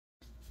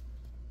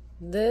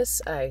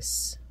This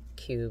ice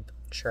cube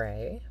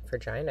tray for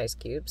giant ice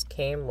cubes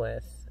came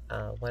with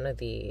one of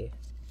the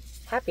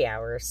happy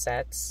hour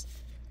sets.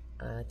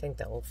 I think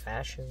the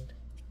old-fashioned.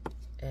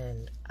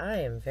 And I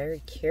am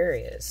very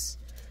curious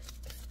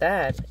if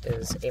that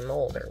is a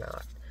mold or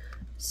not.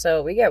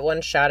 So we get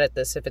one shot at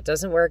this. If it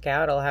doesn't work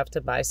out, I'll have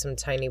to buy some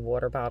tiny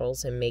water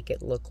bottles and make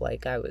it look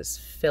like I was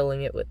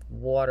filling it with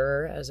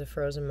water as a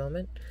frozen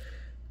moment.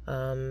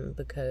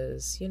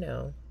 Because, you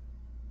know,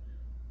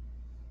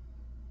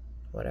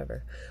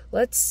 whatever.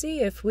 Let's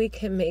see if we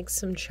can make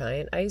some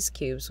giant ice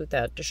cubes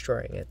without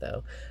destroying it,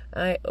 though.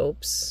 I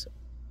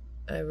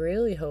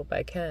really hope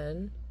I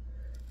can.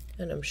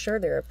 And I'm sure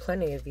there are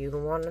plenty of you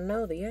who want to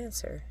know the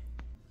answer.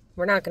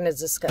 We're not going to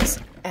discuss,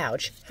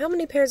 ouch, how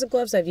many pairs of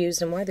gloves I've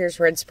used and why there's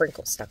red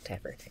sprinkles stuck to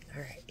everything.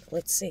 All right,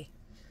 let's see.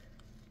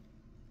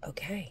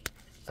 Okay,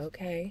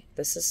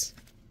 this is...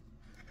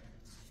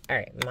 All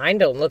right, mine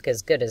don't look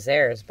as good as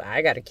theirs, but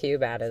I got a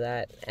cube out of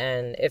that,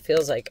 and it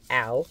feels like,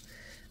 ow,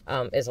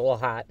 it's a little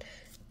hot.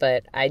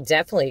 But I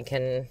definitely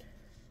can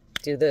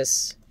do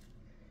this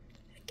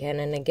again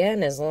and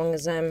again as long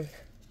as I'm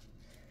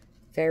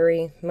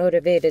very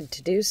motivated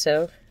to do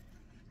so.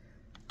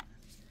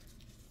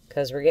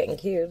 Because we're getting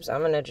cubes.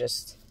 I'm going to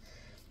just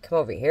come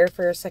over here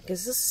for a second.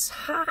 This is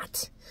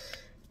hot.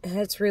 And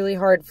it's really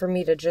hard for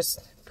me to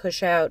just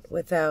push out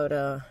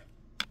without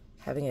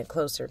having it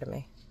closer to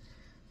me.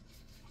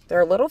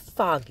 They're a little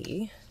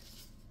foggy.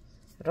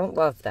 I don't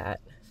love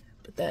that.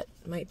 But that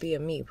might be a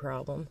me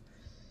problem.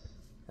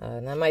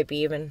 And that might be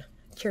even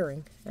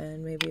curing.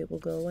 And maybe it will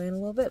go away in a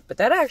little bit. But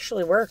that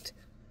actually worked.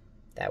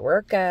 That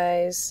worked,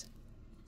 guys.